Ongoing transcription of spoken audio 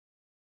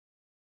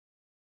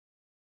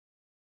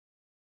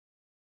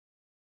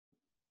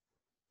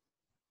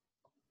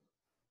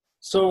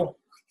So,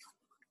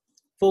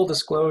 full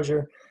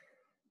disclosure,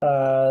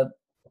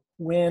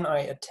 when I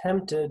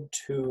attempted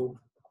to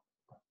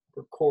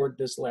record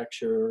this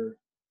lecture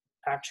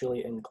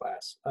actually in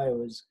class, I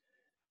was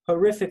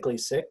horrifically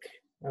sick.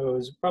 It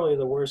was probably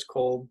the worst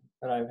cold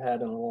that I've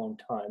had in a long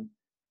time.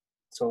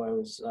 So I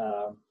was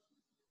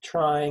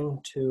trying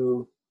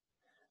to,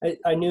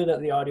 I knew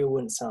that the audio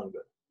wouldn't sound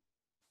good.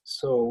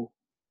 So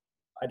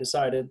I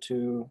decided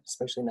to,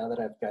 especially now that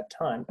I've got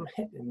time,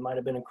 it might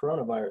have been a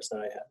coronavirus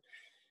that I had.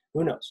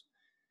 Who knows?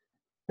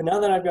 But now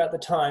that I've got the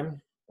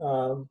time,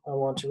 I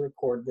want to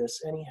record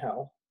this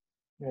anyhow,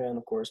 and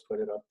of course put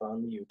it up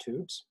on the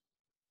YouTubes.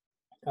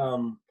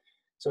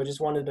 So I just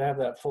wanted to have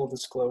that full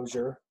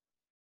disclosure.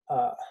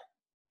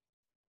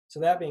 So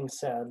that being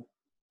said,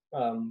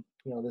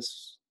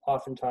 this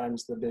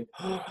oftentimes the big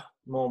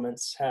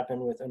moments happen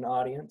with an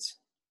audience,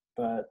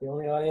 but the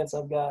only audience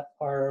I've got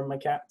are my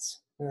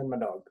cats and my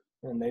dog,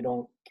 and they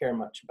don't care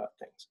much about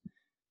things.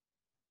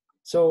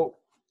 So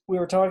we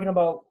were talking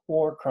about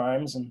war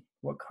crimes and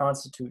what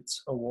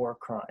constitutes a war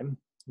crime.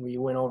 We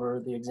went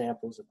over the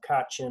examples of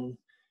Kachin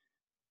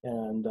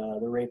and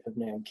the rape of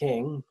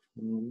Nanking,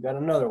 and we've got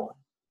another one,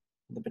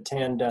 the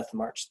Bataan Death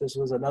March. This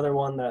was another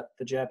one that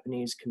the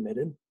Japanese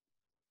committed.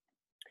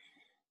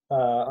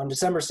 On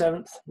December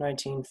 7th,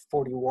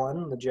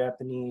 1941, the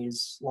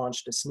Japanese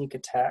launched a sneak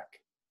attack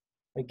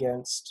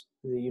against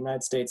the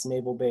United States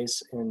naval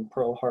base in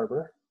Pearl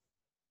Harbor.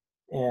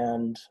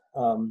 And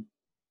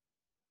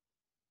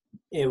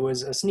it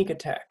was a sneak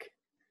attack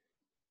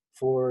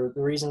for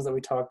the reasons that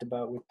we talked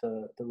about with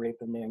the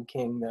rape of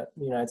Nanking, that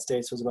the United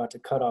States was about to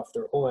cut off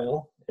their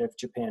oil if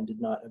Japan did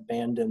not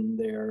abandon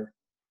their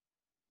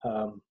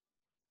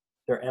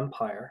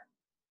empire.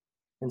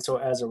 And so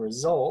as a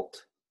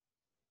result,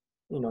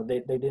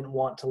 they didn't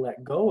want to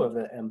let go of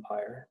the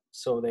empire,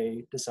 so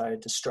they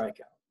decided to strike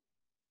out.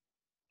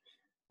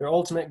 Their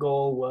ultimate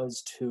goal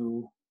was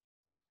to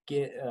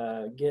get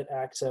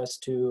access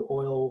to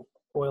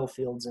oil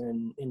fields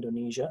in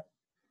Indonesia,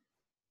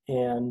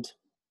 and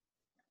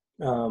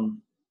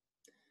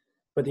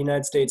but the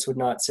United States would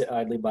not sit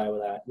idly by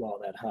while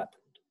that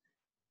happened.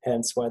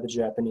 Hence why the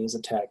Japanese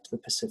attacked the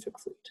Pacific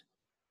Fleet.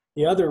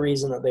 The other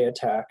reason that they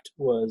attacked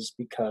was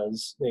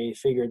because they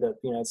figured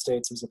that the United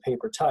States was a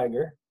paper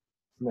tiger,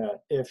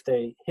 that if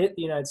they hit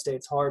the United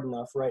States hard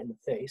enough right in the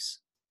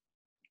face,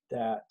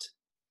 that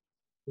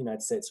the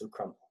United States would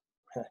crumble.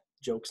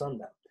 Joke's on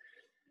them.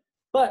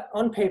 But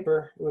on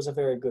paper, it was a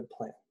very good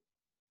plan.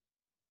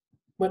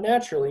 But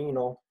naturally,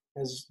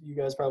 as you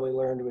guys probably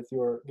learned with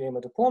your game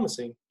of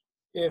diplomacy,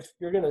 if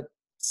you're going to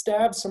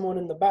stab someone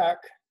in the back,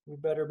 you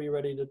better be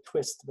ready to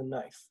twist the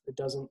knife. It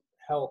doesn't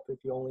help if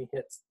you only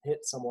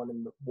hit someone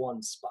in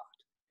one spot.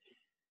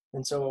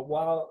 And so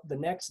while the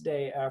next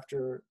day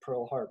after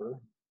Pearl Harbor,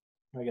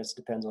 I guess it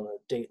depends on the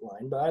date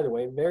line, but either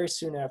way, very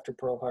soon after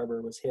Pearl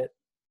Harbor was hit,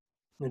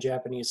 the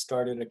Japanese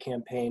started a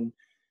campaign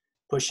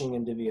pushing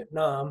into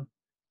Vietnam,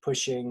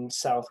 pushing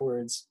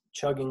southwards,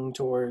 chugging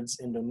towards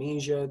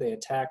Indonesia. They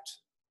attacked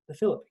the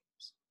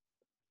Philippines,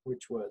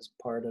 which was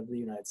part of the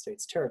United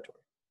States territory.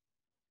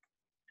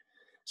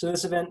 So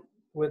this event,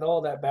 with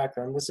all that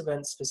background, this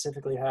event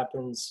specifically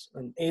happens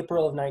in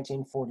April of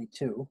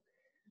 1942.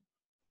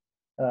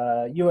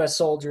 U.S.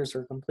 soldiers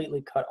were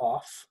completely cut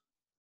off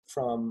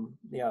from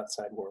the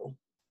outside world,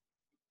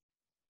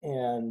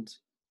 and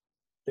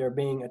they're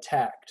being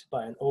attacked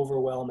by an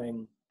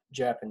overwhelming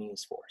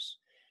Japanese force.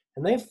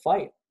 And they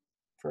fight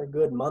for a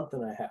good month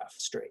and a half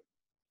straight.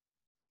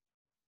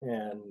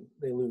 And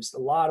they lose a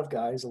lot of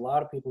guys, a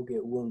lot of people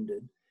get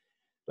wounded,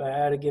 but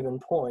at a given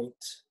point,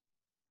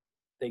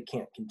 they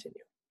can't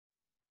continue.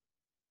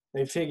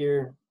 They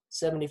figure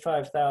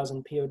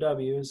 75,000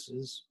 POWs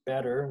is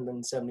better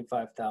than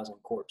 75,000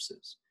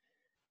 corpses.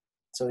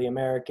 So the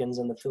Americans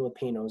and the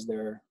Filipinos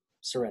there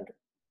surrender.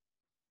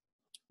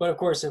 But of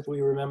course, if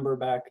we remember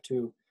back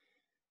to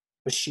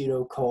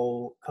Bushido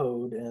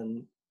Code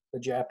and the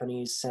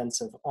Japanese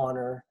sense of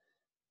honor,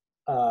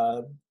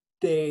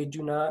 they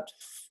do not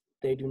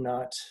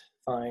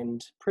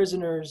find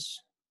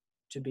prisoners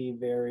to be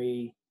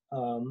very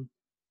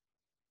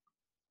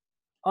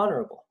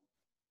honorable.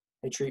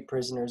 They treat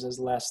prisoners as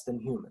less than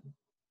human.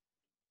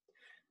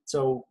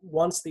 So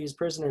once these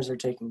prisoners are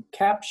taken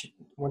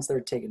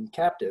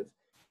captive,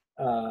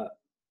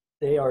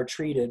 they are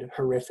treated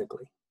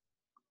horrifically.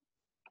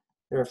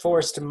 They're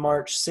forced to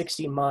march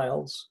 60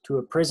 miles to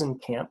a prison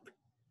camp.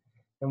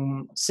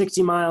 And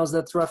 60 miles,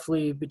 that's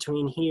roughly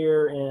between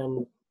here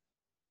and,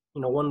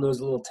 one of those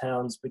little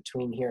towns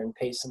between here and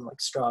Payson, like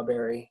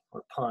Strawberry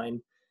or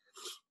Pine.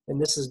 And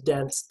this is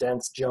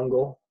dense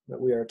jungle that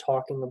we are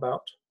talking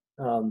about.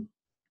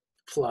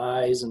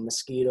 Flies and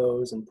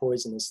mosquitoes and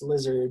poisonous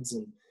lizards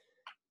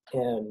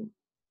and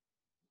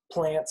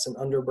plants and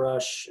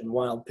underbrush and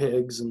wild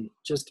pigs and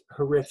just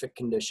horrific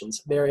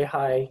conditions. Very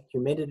high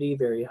humidity,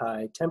 very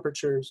high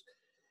temperatures.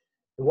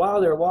 And while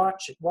they're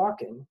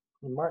walking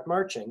and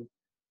marching,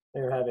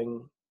 they're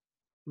having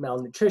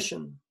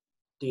malnutrition,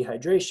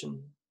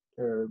 dehydration,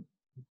 there are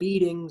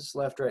beatings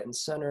left, right, and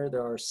center.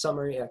 There are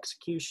summary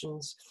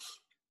executions.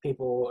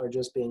 People are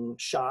just being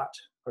shot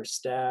or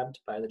stabbed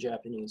by the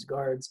Japanese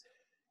guards.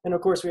 And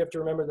of course, we have to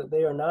remember that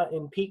they are not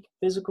in peak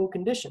physical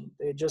condition.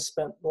 They just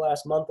spent the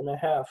last month and a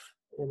half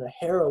in a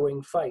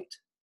harrowing fight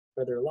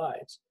for their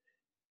lives.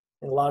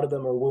 And a lot of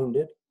them are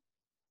wounded.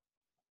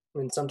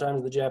 And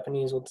sometimes the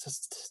Japanese will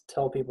just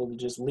tell people to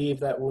just leave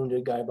that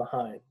wounded guy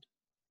behind,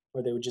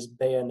 or they would just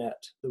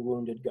bayonet the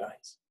wounded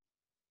guys.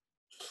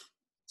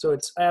 So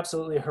it's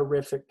absolutely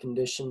horrific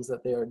conditions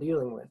that they are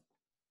dealing with.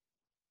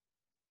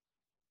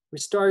 We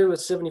started with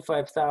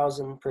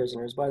 75,000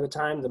 prisoners. By the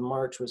time the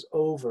march was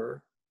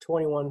over,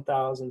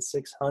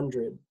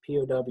 21,600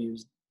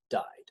 POWs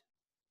died.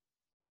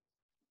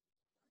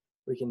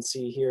 We can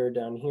see here,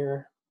 down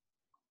here,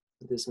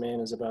 this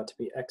man is about to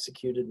be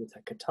executed with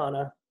a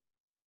katana.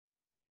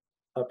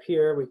 Up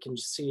here, we can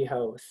see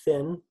how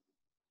thin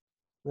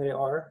they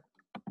are.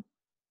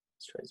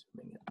 Let's try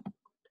zooming in.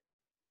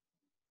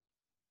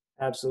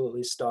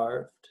 Absolutely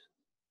starved.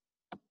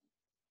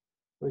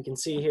 We can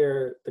see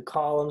here the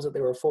columns that they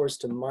were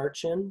forced to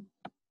march in.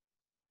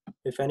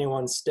 If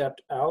anyone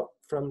stepped out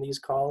from these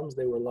columns,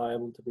 they were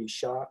liable to be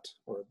shot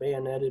or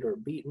bayoneted or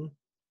beaten.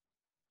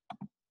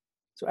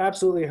 So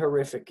absolutely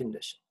horrific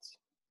conditions.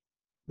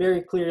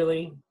 Very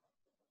clearly,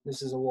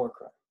 this is a war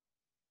crime.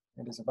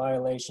 It is a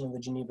violation of the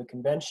Geneva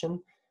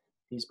Convention.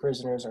 These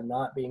prisoners are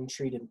not being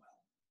treated well.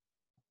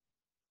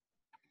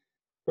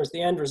 Of course,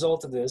 the end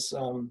result of this,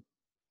 the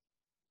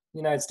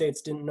United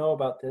States didn't know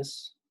about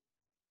this.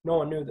 No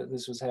one knew that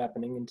this was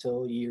happening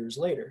until years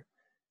later,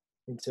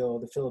 until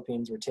the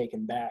Philippines were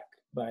taken back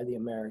by the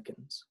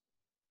Americans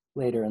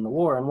later in the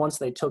war. And once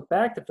they took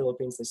back the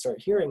Philippines, they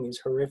started hearing these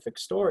horrific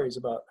stories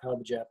about how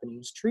the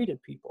Japanese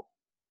treated people,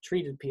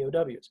 treated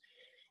POWs.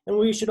 And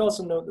we should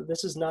also note that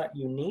this is not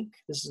unique.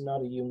 This is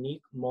not a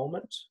unique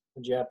moment.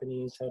 The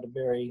Japanese had a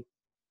very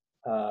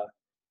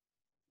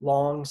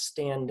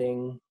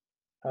long-standing,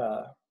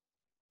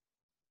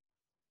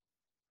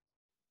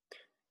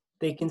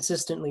 they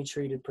consistently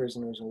treated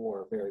prisoners of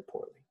war very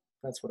poorly.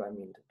 That's what I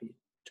mean to be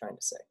trying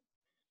to say.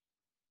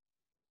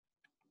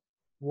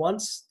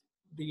 Once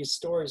these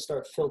stories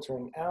start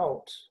filtering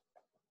out,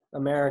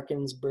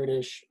 Americans,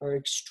 British are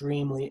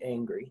extremely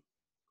angry.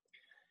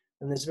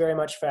 And this very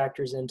much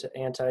factors into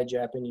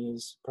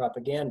anti-Japanese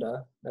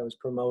propaganda that was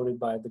promoted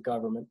by the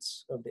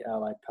governments of the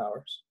Allied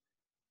powers.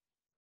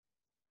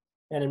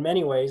 And in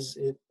many ways,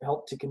 it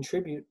helped to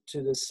contribute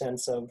to this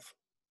sense of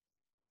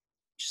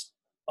just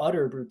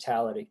utter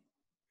brutality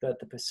that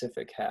the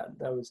Pacific had.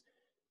 That was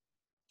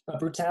a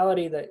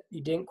brutality that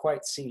you didn't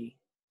quite see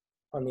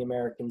on the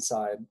American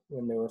side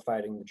when they were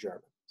fighting the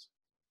Germans.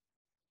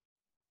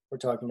 We're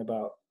talking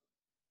about,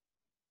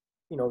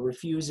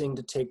 refusing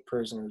to take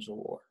prisoners of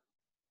war,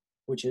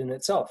 which in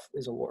itself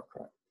is a war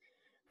crime.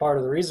 Part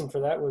of the reason for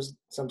that was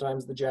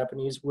sometimes the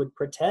Japanese would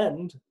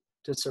pretend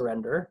to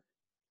surrender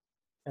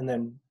and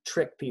then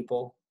trick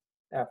people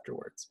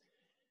afterwards.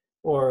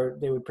 Or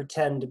they would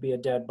pretend to be a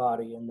dead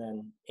body and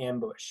then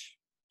ambush.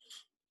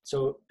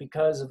 So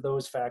because of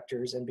those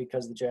factors and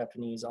because the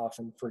Japanese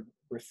often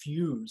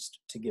refused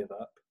to give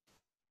up,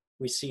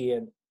 we see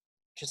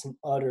just an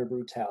utter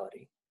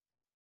brutality.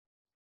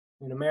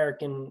 An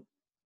American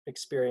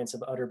experience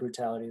of utter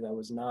brutality that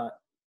was not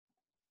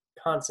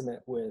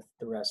consummate with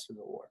the rest of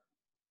the war.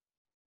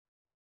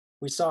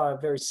 We saw a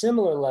very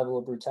similar level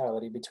of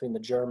brutality between the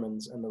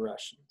Germans and the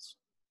Russians,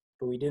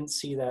 but we didn't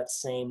see that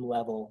same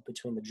level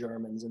between the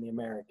Germans and the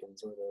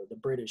Americans, or the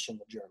British and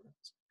the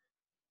Germans.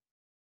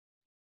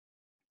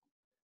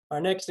 Our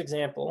next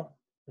example,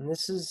 and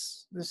this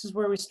is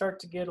where we start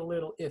to get a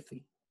little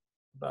iffy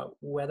about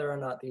whether or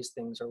not these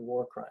things are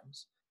war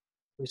crimes.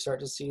 We start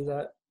to see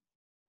that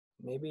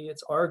maybe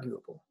it's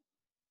arguable.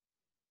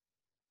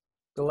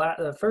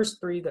 The first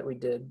three that we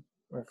did,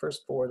 or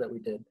first four that we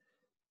did,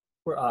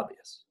 were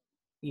obvious,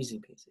 easy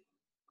peasy.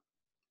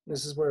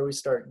 This is where we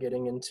start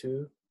getting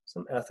into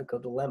some ethical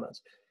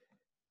dilemmas.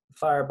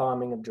 The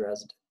firebombing of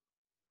Dresden.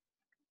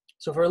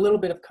 So for a little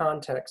bit of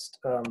context,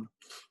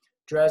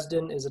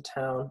 Dresden is a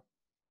town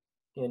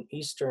in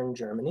eastern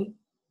Germany,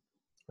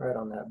 right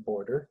on that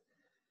border.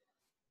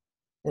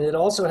 And it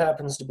also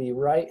happens to be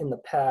right in the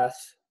path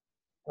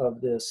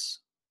of this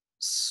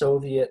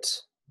Soviet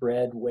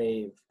red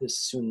wave,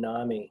 this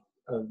tsunami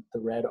of the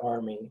Red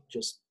Army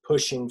just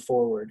pushing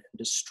forward and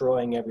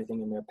destroying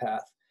everything in their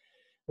path.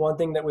 One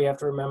thing that we have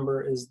to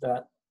remember is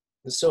that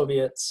the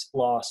Soviets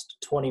lost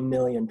 20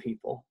 million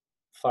people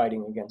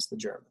fighting against the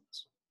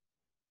Germans.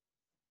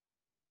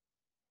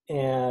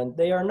 And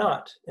they are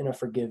not in a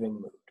forgiving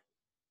mood.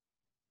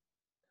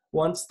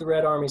 Once the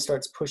Red Army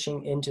starts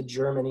pushing into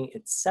Germany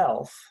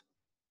itself,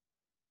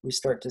 we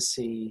start to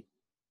see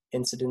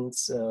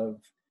incidents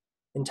of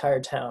entire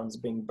towns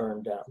being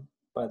burned down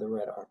by the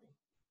Red Army.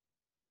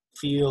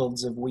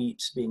 Fields of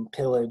wheat being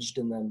pillaged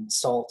and then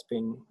salt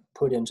being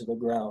put into the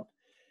ground.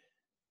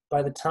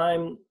 By the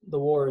time the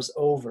war is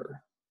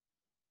over,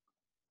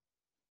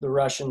 the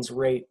Russians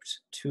raped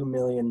 2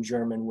 million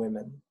German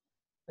women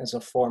as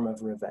a form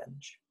of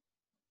revenge.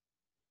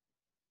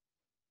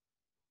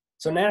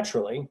 So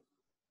naturally,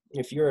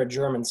 if you're a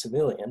German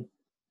civilian,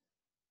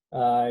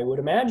 I would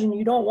imagine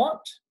you don't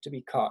want to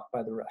be caught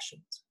by the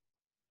Russians.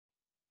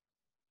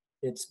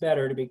 It's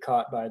better to be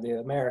caught by the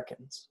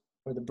Americans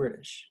or the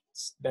British.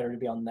 It's better to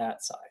be on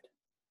that side.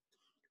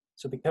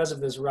 So because of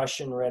this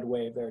Russian red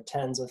wave, there are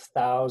tens of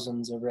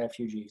thousands of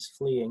refugees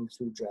fleeing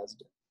through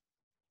Dresden.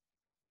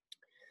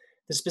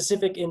 The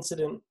specific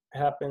incident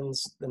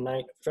happens the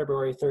night of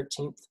February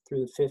 13th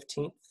through the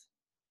 15th,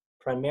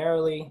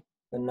 primarily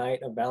the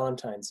night of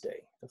Valentine's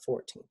Day, the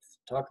 14th.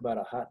 Talk about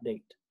a hot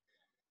date.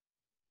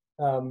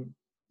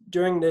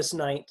 During this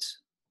night,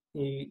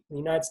 the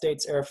United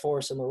States Air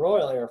Force and the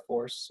Royal Air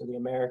Force, so the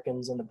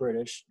Americans and the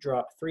British,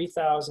 dropped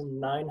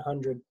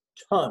 3,900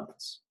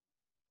 tons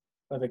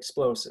of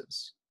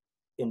explosives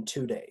in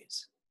 2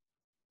 days.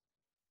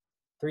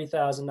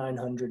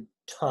 3,900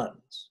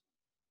 tons.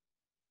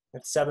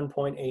 That's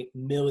 7.8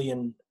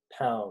 million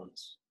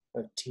pounds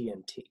of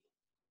TNT.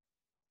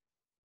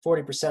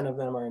 40% of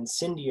them are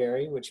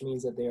incendiary, which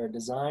means that they are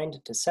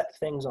designed to set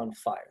things on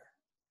fire.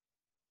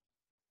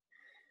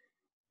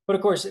 But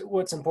of course,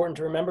 what's important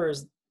to remember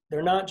is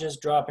they're not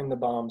just dropping the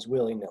bombs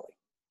willy-nilly.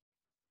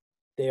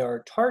 They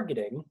are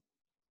targeting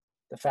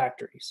the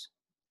factories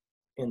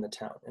in the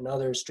town and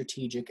other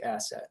strategic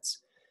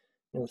assets.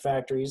 The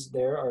factories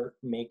there are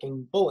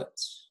making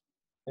bullets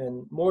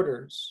and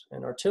mortars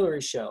and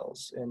artillery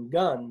shells and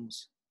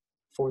guns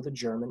for the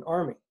German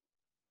army.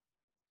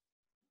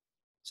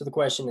 So the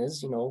question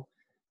is,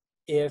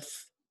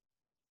 if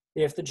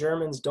the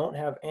Germans don't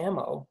have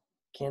ammo,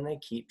 can they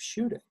keep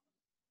shooting?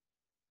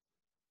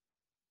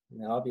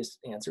 And the obvious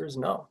answer is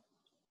no.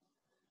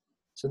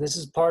 So this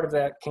is part of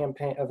that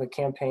campaign, of a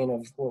campaign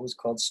of what was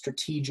called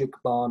strategic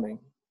bombing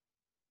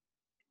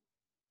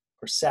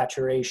or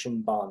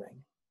saturation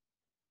bombing.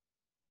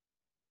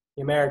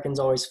 The Americans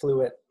always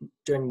flew it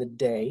during the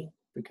day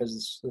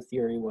because the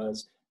theory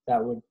was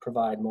that would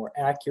provide more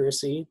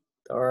accuracy.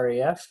 The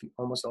RAF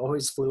almost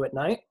always flew at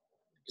night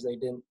because they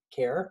didn't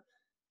care.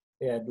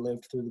 They had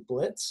lived through the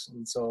Blitz,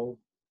 and so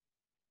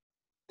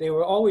they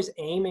were always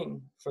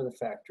aiming for the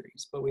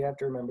factories, but we have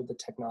to remember the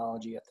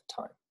technology at the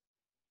time.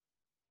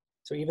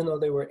 So even though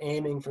they were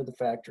aiming for the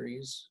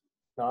factories,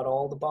 not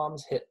all the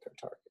bombs hit their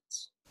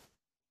targets.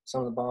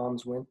 Some of the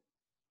bombs went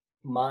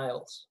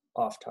miles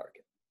off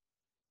target.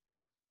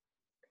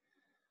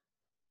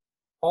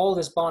 All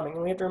this bombing,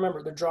 and we have to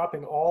remember, they're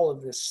dropping all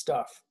of this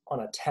stuff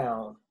on a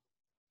town.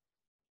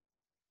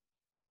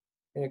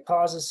 And it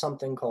causes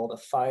something called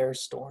a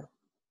firestorm,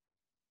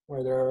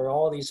 where there are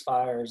all these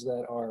fires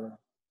that are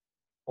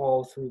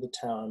all through the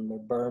town. They're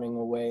burning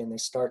away and they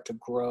start to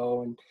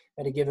grow. And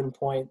at a given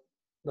point,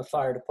 the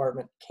fire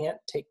department can't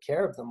take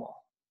care of them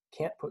all,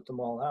 can't put them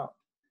all out.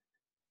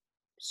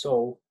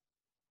 So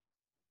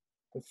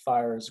the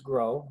fires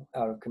grow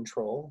out of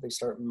control. They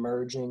start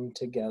merging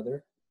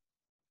together.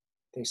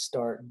 They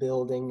start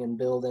building and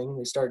building.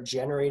 They start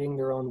generating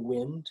their own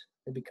wind.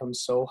 It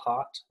becomes so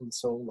hot and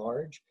so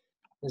large.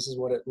 This is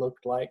what it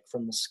looked like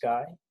from the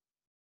sky.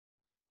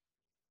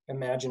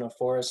 Imagine a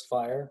forest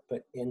fire,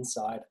 but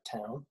inside a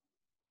town.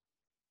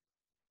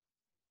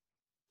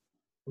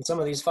 And some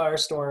of these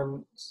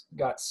firestorms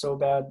got so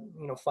bad,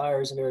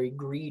 fire is a very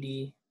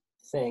greedy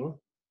thing.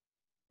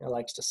 It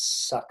likes to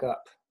suck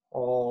up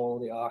all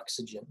the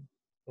oxygen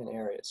in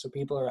areas. So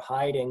people are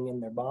hiding in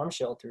their bomb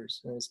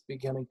shelters, and it's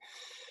becoming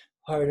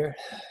harder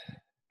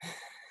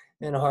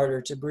and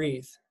harder to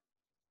breathe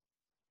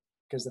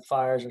because the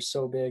fires are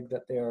so big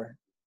that they are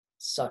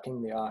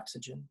sucking the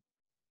oxygen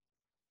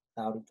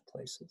out of the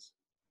places.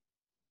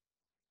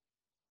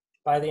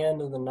 By the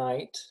end of the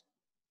night,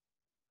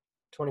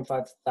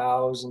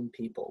 25,000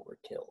 people were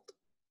killed,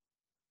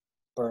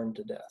 burned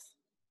to death.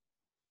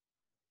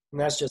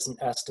 And that's just an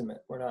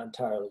estimate. We're not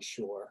entirely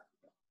sure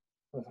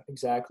of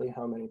exactly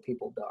how many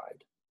people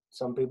died.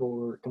 Some people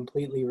were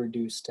completely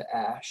reduced to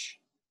ash.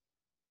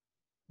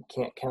 You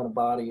can't count a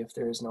body if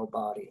there is no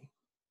body.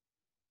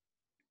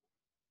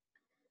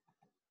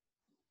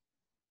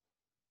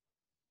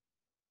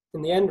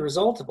 And the end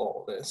result of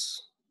all of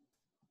this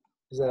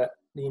is that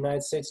the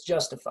United States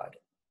justified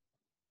it.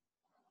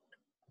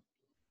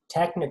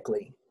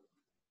 Technically,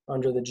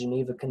 under the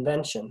Geneva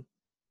Convention,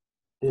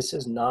 this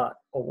is not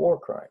a war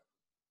crime.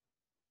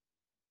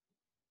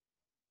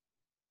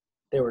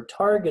 They were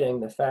targeting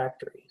the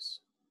factories,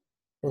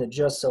 and it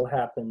just so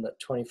happened that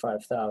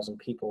 25,000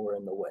 people were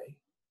in the way.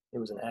 It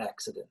was an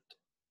accident.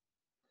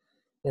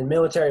 In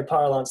military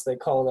parlance, they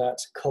call that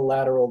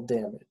collateral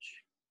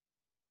damage.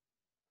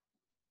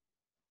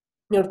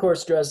 And of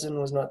course, Dresden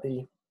was not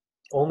the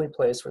only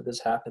place where this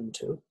happened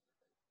to.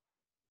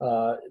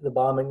 The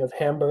bombing of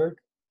Hamburg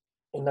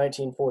in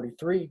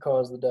 1943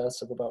 caused the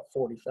deaths of about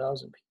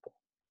 40,000 people.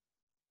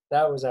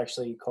 That was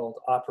actually called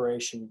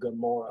Operation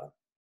Gomorrah,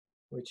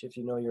 which, if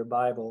you know your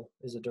Bible,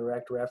 is a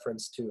direct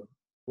reference to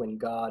when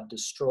God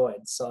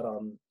destroyed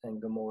Sodom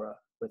and Gomorrah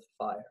with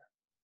fire.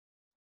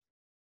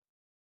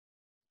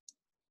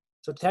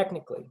 So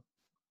technically,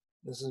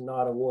 this is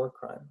not a war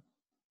crime.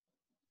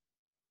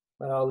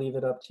 But I'll leave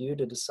it up to you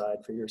to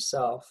decide for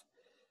yourself.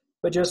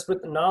 But just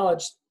with the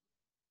knowledge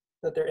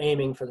that they're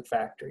aiming for the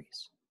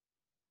factories.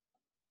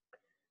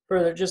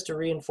 Further, just to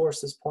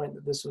reinforce this point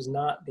that this was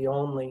not the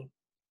only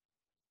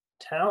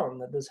town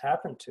that this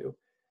happened to,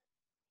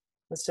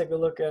 let's take a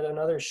look at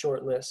another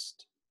short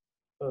list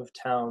of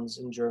towns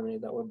in Germany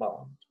that were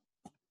bombed.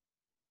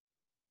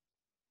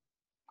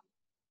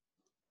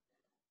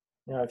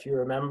 Now, if you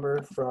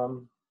remember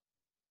from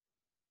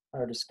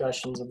our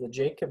discussions of the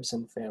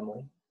Jacobson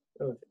family,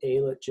 of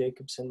Eilert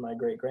Jacobson, my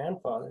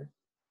great-grandfather,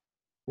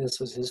 this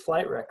was his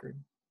flight record.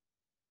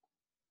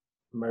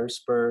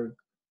 Merseburg,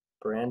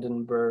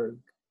 Brandenburg,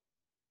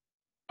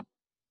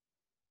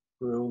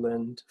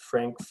 Ruhland,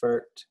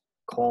 Frankfurt,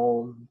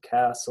 Köln,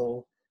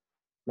 Kassel,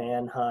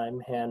 Mannheim,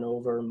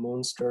 Hanover,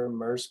 Munster,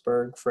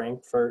 Merseburg,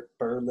 Frankfurt,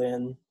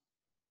 Berlin.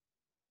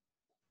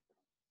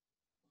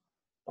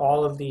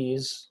 All of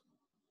these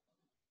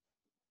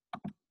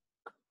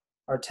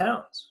are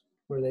towns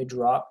where they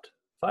dropped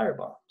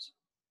firebombs.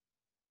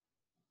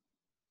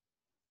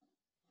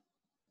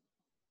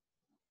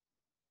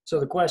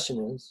 So the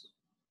question is,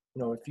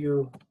 if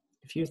you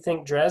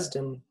think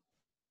Dresden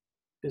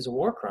is a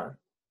war crime,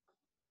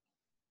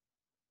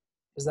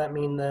 does that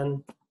mean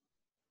then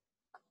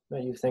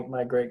that you think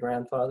my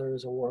great-grandfather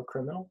is a war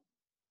criminal?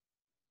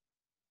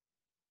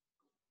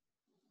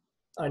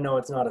 I know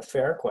it's not a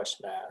fair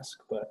question to ask,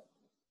 but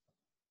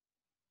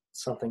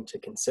it's something to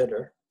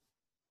consider.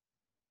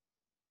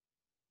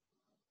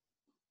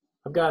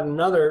 I've got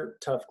another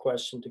tough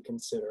question to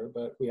consider,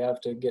 but we have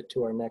to get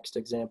to our next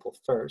example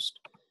first.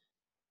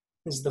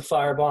 This is the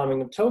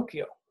firebombing of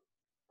Tokyo.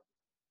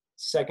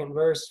 Second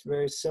verse,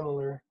 very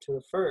similar to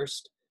the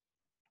first.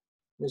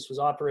 This was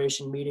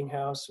Operation Meeting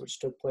House, which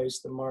took place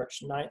the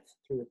March 9th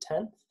through the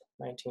 10th,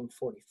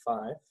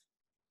 1945.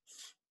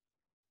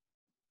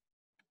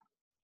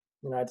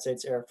 The United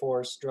States Air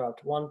Force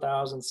dropped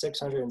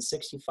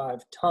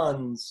 1,665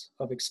 tons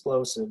of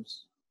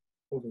explosives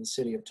over the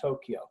city of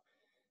Tokyo.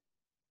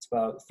 It's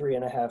about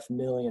 3.5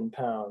 million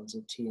pounds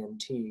of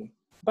TNT,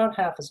 about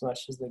half as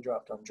much as they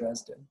dropped on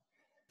Dresden.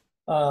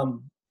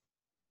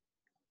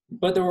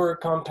 But there were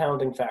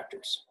compounding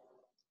factors.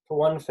 For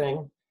one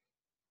thing,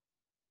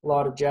 a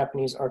lot of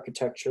Japanese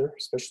architecture,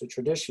 especially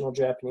traditional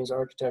Japanese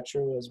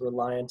architecture, was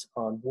reliant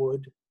on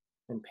wood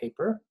and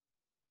paper.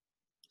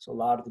 So a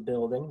lot of the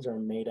buildings are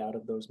made out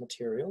of those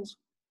materials.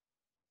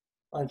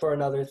 And for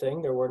another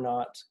thing, there were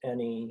not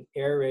any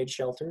air raid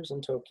shelters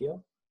in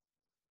Tokyo.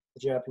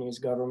 The Japanese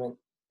government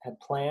had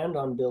planned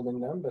on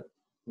building them, but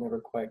never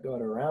quite got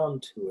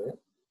around to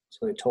it.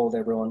 So they told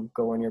everyone,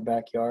 go in your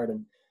backyard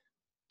and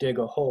dig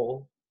a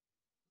hole.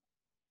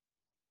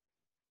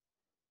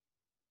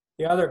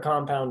 The other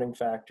compounding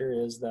factor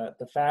is that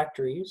the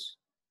factories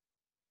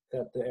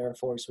that the Air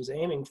Force was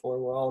aiming for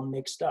were all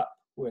mixed up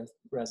with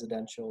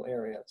residential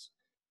areas.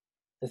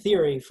 The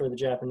theory for the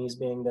Japanese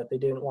being that they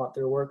didn't want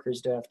their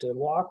workers to have to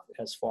walk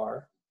as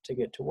far to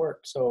get to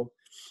work. So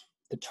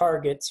the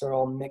targets are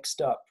all mixed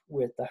up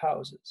with the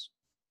houses.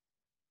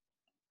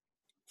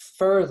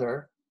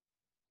 Further,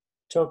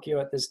 Tokyo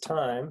at this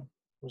time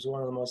was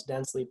one of the most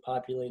densely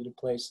populated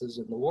places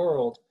in the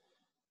world,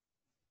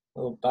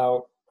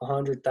 about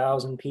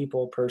 100,000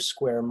 people per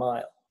square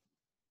mile.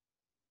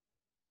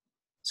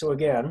 So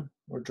again,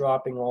 we're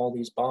dropping all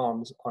these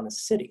bombs on a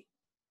city.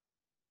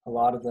 A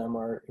lot of them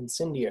are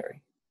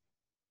incendiary.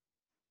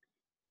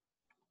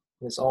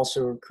 This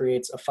also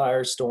creates a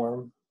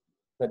firestorm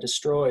that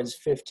destroys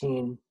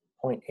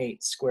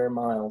 15.8 square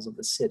miles of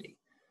the city.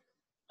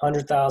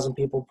 100,000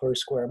 people per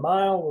square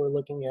mile, we're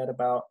looking at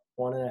about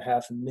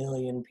 1.5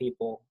 million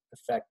people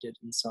affected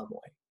in some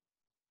way.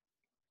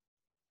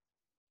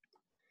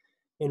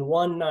 In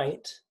one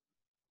night,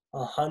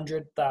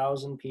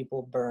 100,000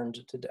 people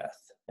burned to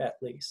death,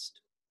 at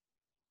least.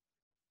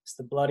 It's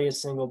the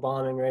bloodiest single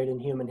bombing raid in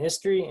human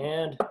history,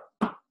 and,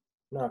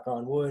 knock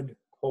on wood,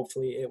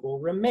 hopefully it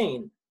will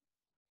remain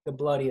the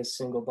bloodiest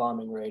single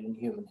bombing raid in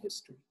human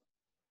history.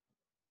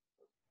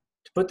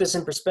 To put this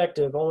in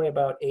perspective, only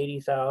about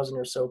 80,000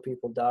 or so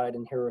people died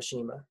in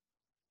Hiroshima.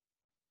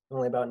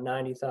 Only about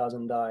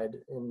 90,000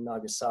 died in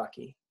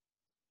Nagasaki.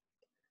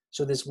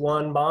 So this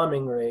one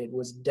bombing raid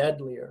was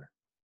deadlier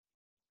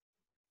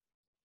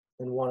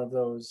than one of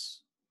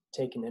those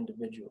taken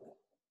individually.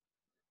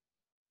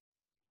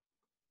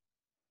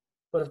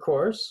 But of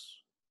course,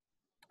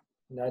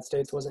 the United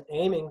States wasn't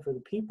aiming for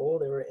the people,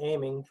 they were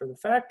aiming for the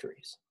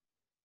factories.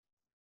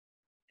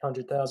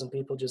 100,000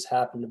 people just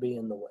happened to be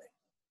in the way.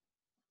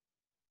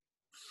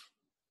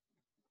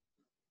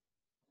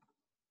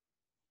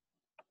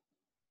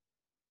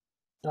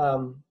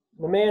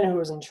 The man who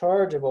was in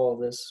charge of all of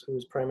this, who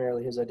was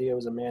primarily his idea,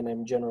 was a man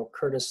named General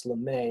Curtis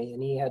LeMay,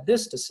 and he had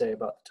this to say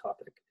about the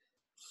topic.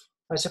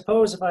 I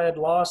suppose if I had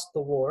lost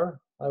the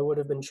war, I would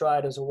have been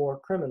tried as a war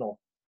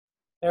criminal.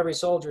 Every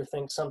soldier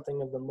thinks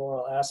something of the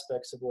moral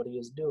aspects of what he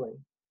is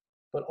doing,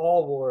 but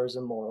all war is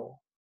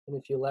immoral, and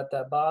if you let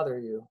that bother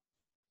you,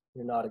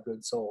 you're not a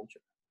good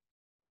soldier.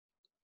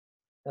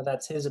 Now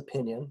that's his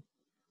opinion,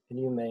 and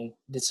you may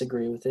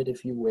disagree with it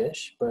if you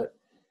wish, but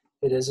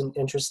it is an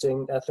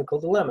interesting ethical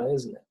dilemma,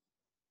 isn't it?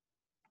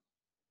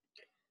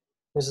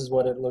 This is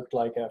what it looked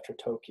like after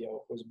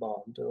Tokyo was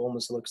bombed. It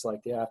almost looks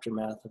like the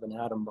aftermath of an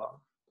atom bomb.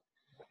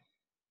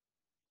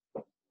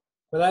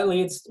 But that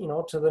leads,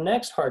 to the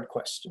next hard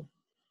question.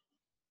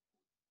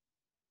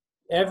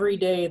 Every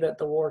day that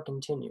the war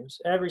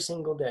continues, every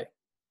single day,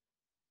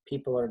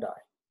 people are dying.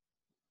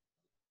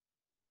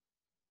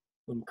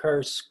 In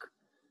Kursk,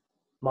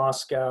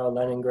 Moscow,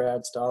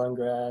 Leningrad,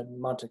 Stalingrad,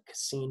 Monte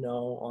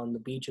Cassino, on the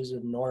beaches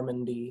of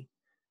Normandy,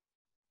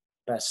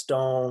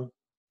 Bataan.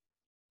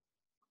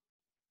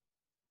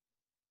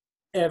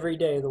 Every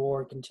day the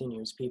war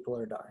continues, people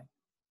are dying.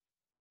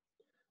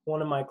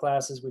 One of my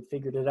classes, we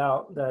figured it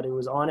out, that it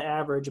was on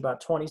average about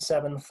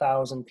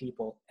 27,000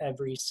 people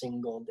every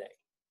single day.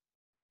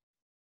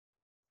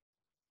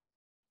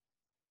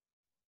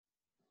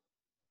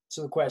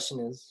 So the question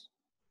is,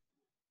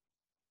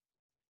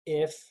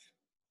 if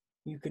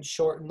you could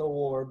shorten the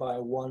war by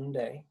one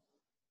day,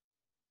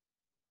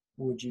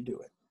 would you do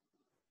it?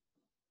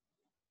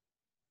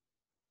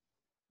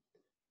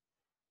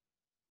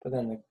 But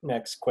then the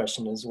next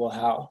question is, well,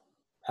 how?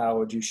 How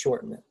would you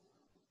shorten it?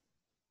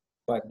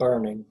 By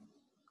burning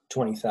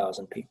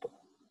 20,000 people.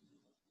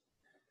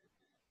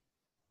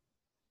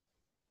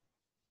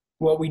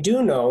 What we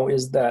do know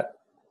is that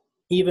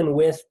even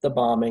with the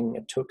bombing,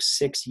 it took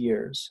 6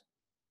 years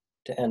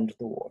to end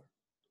the war.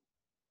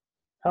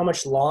 How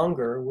much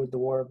longer would the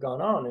war have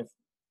gone on if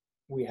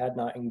we had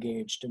not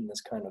engaged in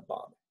this kind of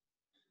bombing?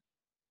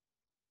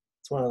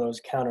 It's one of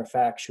those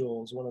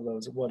counterfactuals, one of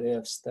those what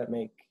ifs that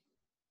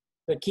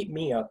keep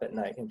me up at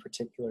night in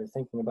particular,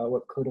 thinking about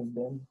what could have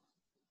been,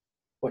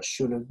 what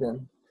should have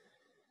been.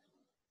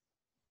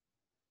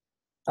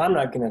 I'm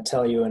not going to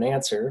tell you an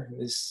answer.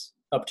 It's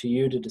up to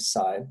you to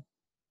decide,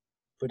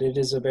 but it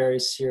is a very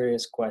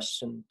serious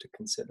question to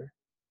consider.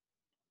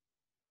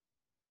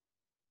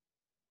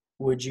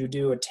 Would you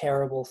do a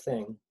terrible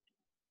thing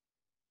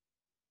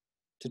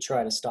to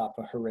try to stop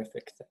a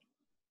horrific thing?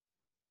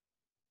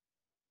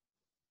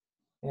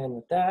 And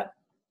with that,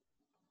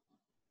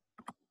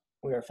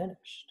 we are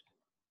finished.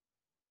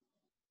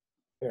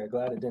 Very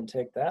glad it didn't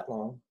take that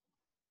long.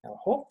 Now,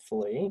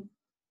 hopefully,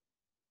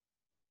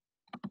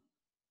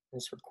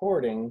 this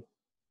recording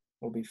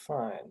will be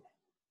fine.